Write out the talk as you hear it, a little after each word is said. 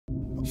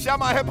Shout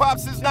my hip hop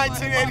since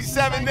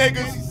 1987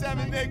 niggas.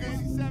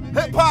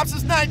 Hip hop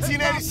since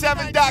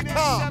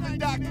 1987.com.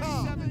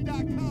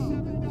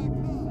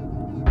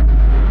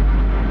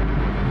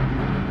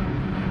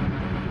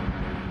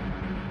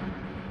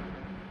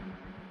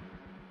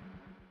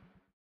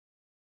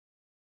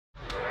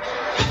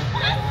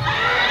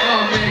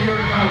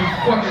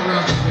 Fucking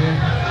rappers, man.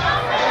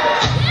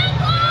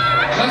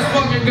 Let's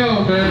fucking go,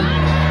 man.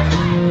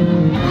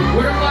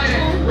 Where the light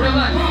at? Where the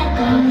light?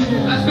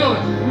 Let's do it.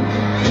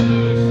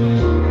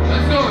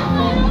 Let's do it.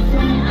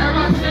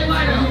 Everybody put their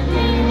light up.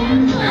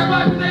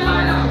 Everybody put their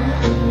light up.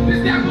 This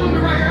that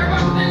movement right here.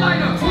 Everybody put their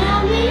light up.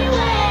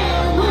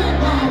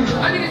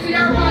 I need to see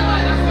everybody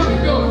light. Let's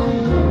fucking do it.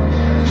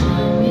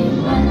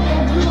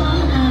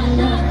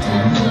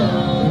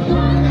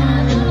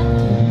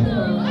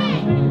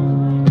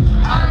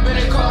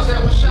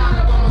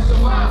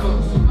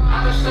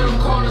 Stood in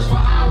corners for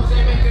hours,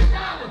 ain't make a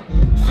dollar.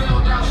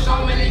 Filled out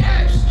so many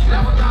apps,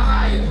 never got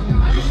hired.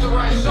 I used to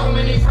write so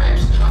many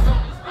raps, I felt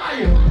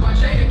inspired by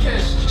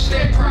Jadakiss,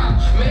 stay proud,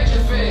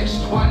 major figs.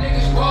 While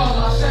niggas ball,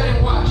 I sat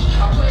and watched.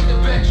 I played the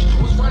bench,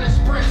 was running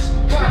sprints.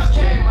 Cops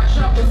came, I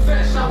jumped the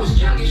fence. I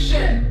was young as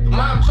shit.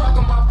 Mom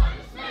talking about,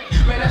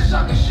 man, that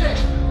sucker shit.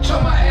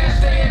 Told my ass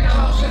stay in the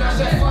house, and I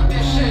said fuck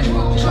this shit.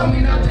 Told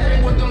me not to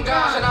hang with them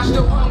guys, and I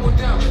still hung with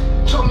them.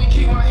 Told me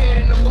keep my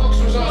head in the books,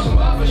 was on some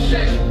other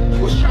shit.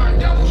 Was trying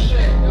to double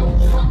shit.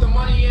 Fuck the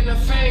money and the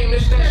fame,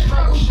 it's that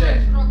struggle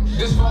shit.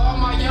 This for all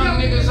my young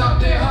niggas out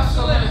there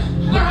hustling.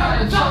 Learn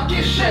how to talk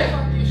your shit.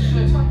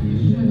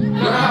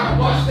 Learn how to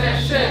watch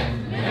that shit.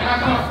 And I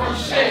come from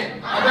shit.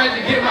 I'd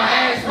rather get my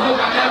ass moved,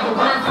 I never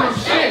run from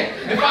shit.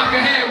 If I could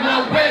have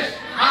one wish,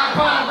 I'd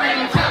call Ray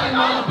and tell him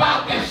all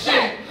about this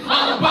shit.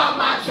 All about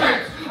my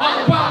tricks,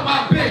 all about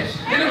my bitch.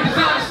 And them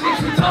designer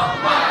sneaks we talk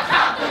about, I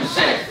cop them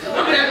shit.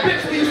 Remember that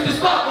bitch we used to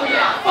stalk? Oh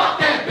yeah, I fuck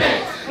that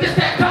bitch. This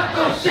that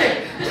cutthroat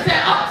shit. This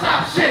that up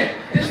top shit.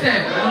 This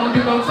that, I don't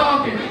do no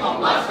talking. We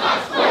gon' bust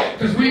our split.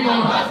 Cause we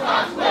gon' bust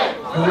our split.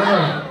 For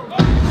real.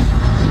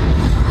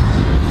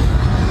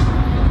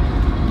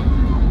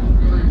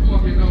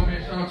 Fucking know,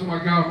 man. Shout out to my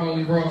guy,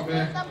 Molly Raw,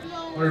 man.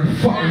 One of the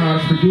fucking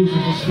hottest producers.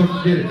 Let's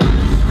fucking get it.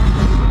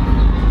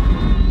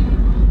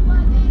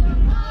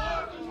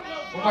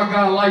 Where my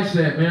guy Lights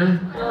at, man?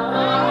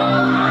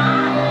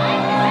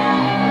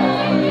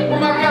 Where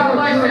my guy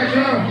Lights at,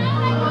 man?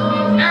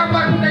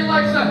 Everybody put their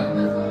lights up.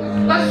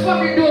 Let's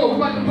fucking do it. We're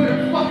about to put a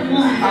fucking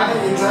movie. I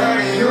can tell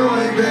that you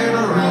ain't been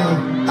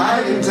around. I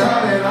can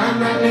tell that I'm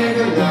that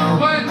nigga down.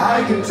 What?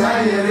 I can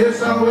tell you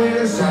this always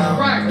the sound.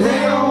 Right.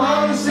 They don't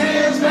wanna see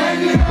us make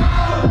it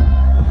out.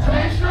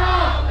 Stay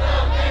strong.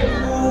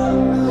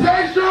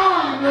 Stay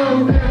strong,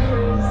 little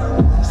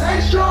nigga. Stay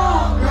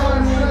strong,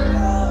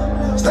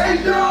 God. Stay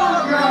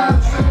strong, God.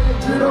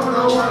 You don't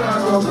know what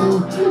I'm gonna do.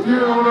 You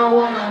don't know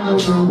what I'm gonna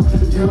do.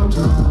 You don't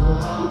know.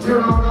 You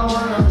don't know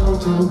what I'm gonna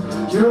do.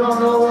 You don't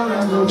know what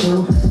I'm gonna do.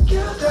 You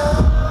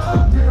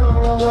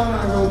don't know what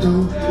I'm gonna do.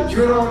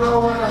 You don't know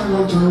what I'm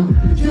gonna do.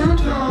 You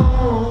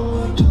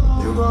don't.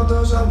 You gon'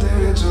 do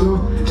something too.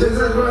 This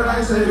is what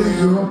I say to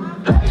you.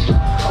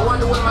 I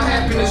wonder where my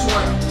happiness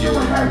went.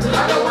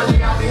 I know one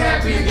day I'll be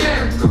happy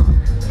again.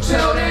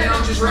 Till then,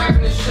 I'm just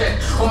rapping this shit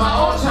on my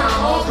own time,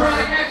 own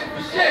grind, asking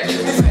for shit.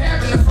 If it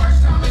happened the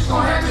first time, it's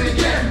gonna happen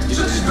again. You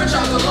took this bitch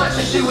out to lunch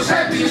and she was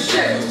happy as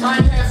shit. I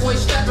ain't halfway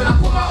stepping, I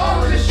put my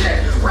all in this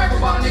shit. Rap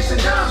about nicks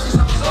and dimes since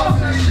I was off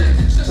in that shit.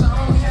 Since I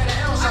only had an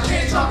ounce, I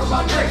can't talk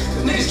about nicks.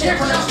 Niggas can't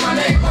pronounce my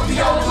name, but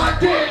be all on my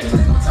dick. They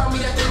gon' tell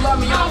me that they love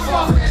me, I don't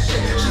fall for that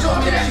shit. She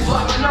told me that she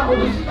blocked my number,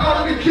 but she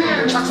all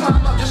again. I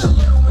climb up just a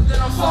little and then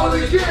I'm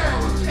falling again.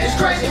 It's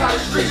crazy how the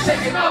streets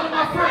taking all of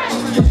my friends.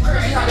 It's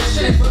crazy how this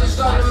shit really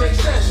started to make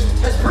sense.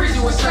 It's breezy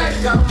was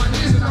safe, got on my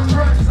knees and I'm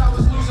drunk cause I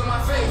was losing my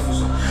faith.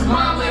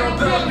 Mom laid on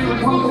bed, we was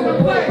losing the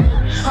plate.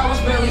 I was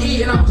barely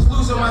eating, I was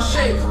losing my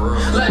shape.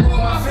 Let go of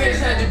my fears,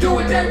 had to do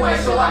it that way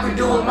so I could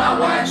do it my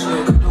way. So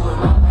I could do it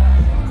my way.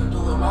 I could do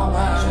it my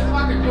way. So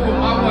I could do it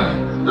my way.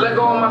 Let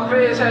go of my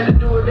fears, had to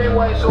do it their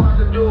way so I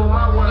could do it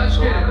my way. Let's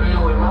get it, man.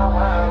 Do it my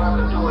way. I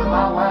could do it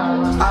my way.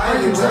 I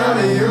can tell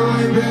that you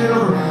ain't been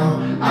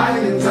around. I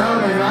can tell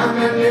that I'm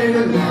that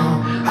nigga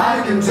now.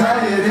 I can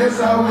tell you this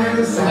always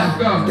the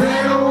sound.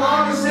 They don't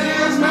wanna see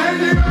us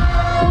make it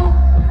out.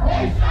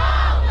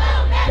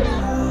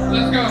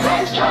 Let's go.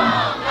 Stay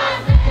strong.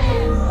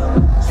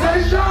 Stay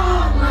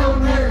strong, little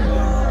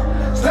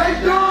nigga. Stay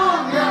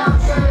strong,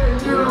 God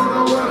said. You don't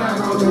know what I'm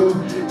gonna do.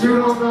 You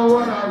don't know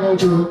what I'm gonna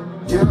do.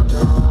 You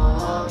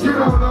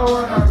don't know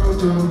what I'm gonna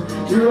do.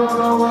 You don't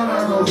know what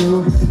I'm gonna do.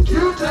 You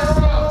don't know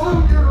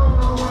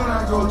what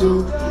I'm gonna do.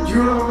 You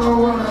don't know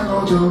what I'm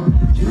gonna do.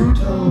 You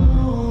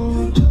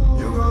don't.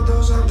 You gon' do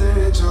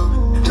something too.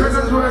 This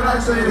is what I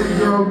say to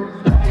you.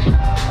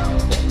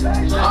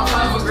 I'm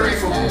forever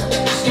grateful.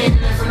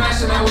 Scheming and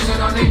finessing, that was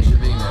in our nature.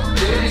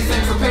 Did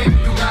anything for paper,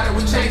 you got it,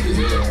 we take it.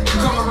 You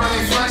come around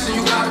and flexing,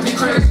 you gotta be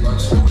crazy.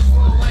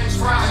 Legs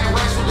fried and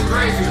wax with the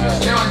gravy.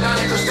 Now I'm down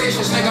at the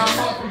stations, nigga, I'm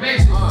far from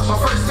basic. My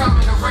first time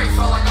in the rain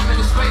felt like I'm in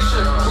a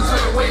spaceship. We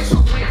took it way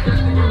too quick,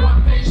 just to get one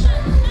patient.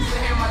 Used to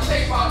hear my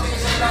tape out,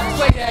 niggas ain't never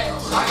play that. back.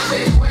 I can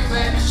say it's way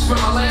back. Spend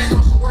my last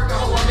on some work, I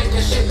hope I make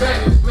that shit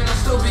back. Man, I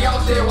still be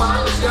out there while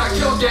others got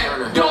killed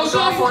at. Don't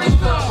off on these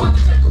pills, but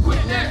they take a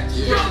quick nap.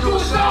 You don't do a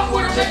song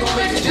with them, they gon'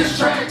 make a diss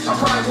track. I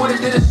probably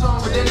would've did a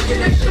song, but then again,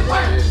 that shit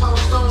whack. I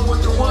was stoned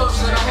with the wolves,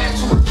 and I had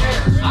to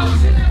adapt. I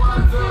was in that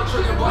Bonneville,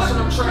 tricking, busting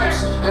them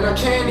tracks. And I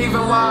can't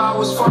even lie, I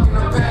was fucking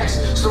them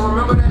packs. Still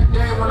remember that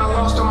day when I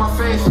lost all my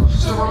faith.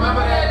 Still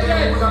remember that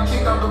day we got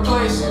kicked out the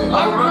place.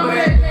 I remember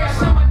that day I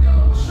saw my dude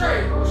was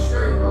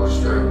straight.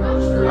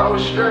 I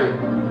was straight.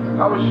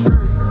 I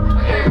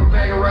can't go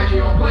back and write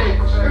you on plate.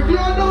 If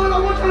y'all know it, I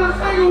want you to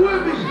sing it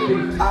with me.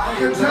 I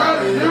can tell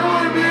that you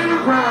ain't been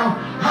around.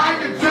 I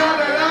can tell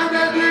that I'm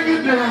that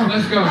nigga down.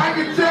 Let's go. I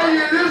can tell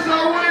you this, I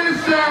want it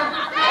sound.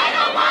 They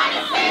don't want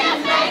to see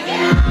us make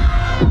it.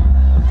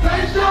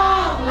 Stay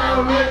strong,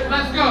 little bit.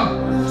 Let's go.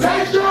 Stay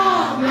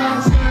strong, now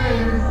I'm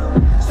saying.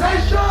 Stay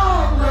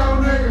strong,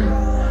 little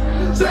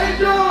nigga. Stay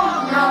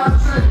strong, now I'm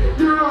saying.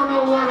 You don't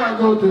know what I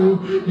go through.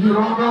 You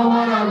don't know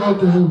what I go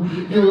through.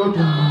 You don't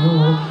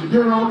know.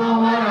 You don't know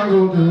what I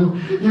go through.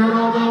 You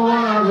don't know what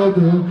I go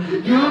through.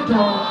 You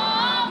don't.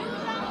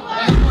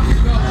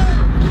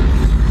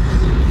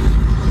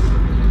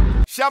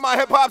 Shout my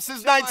hip hop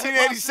since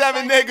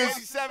 1987,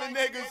 niggas.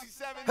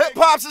 Hip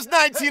hop since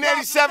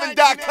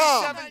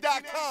 1987.com.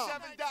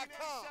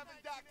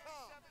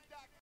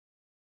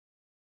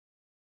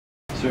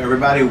 So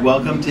everybody,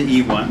 welcome to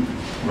E1,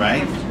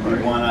 right?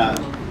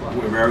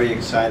 We're very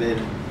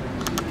excited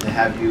to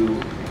have you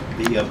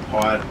be a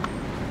part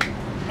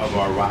of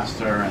our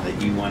roster and the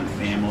E1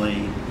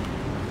 family,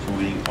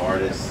 joining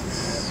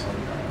artists,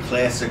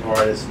 classic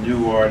artists,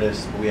 new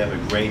artists. We have a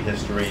great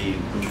history,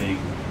 including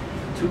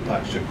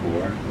Tupac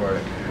Shakur,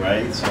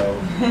 right? So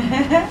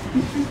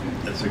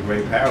that's a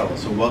great parallel.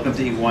 So welcome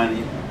to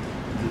E1.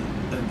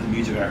 The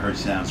music I heard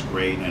sounds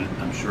great, and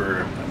I'm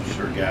sure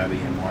Gabby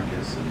and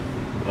Marcus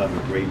will have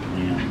a great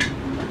plan to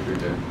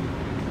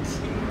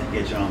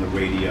get you on the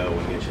radio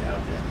and get you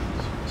out there.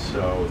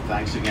 So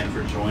thanks again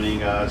for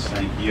joining us.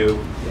 Thank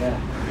you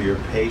for your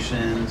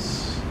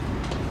patience.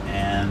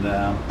 And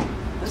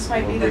this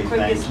might be the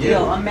quickest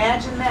deal.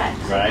 Imagine that.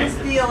 Quickest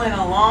deal in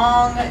a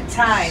long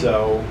time.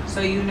 So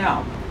you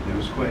know. It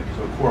was quick.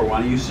 So Kur, why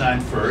don't you sign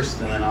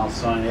first, and then I'll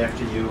sign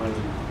after you, and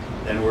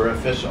then we're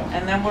official.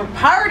 And then we're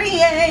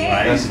partying.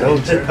 Right. Cupcakes,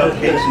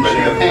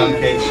 ready to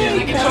cupcakes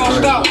in. Get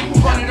tossed out.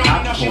 Run it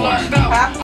on, now she lost out.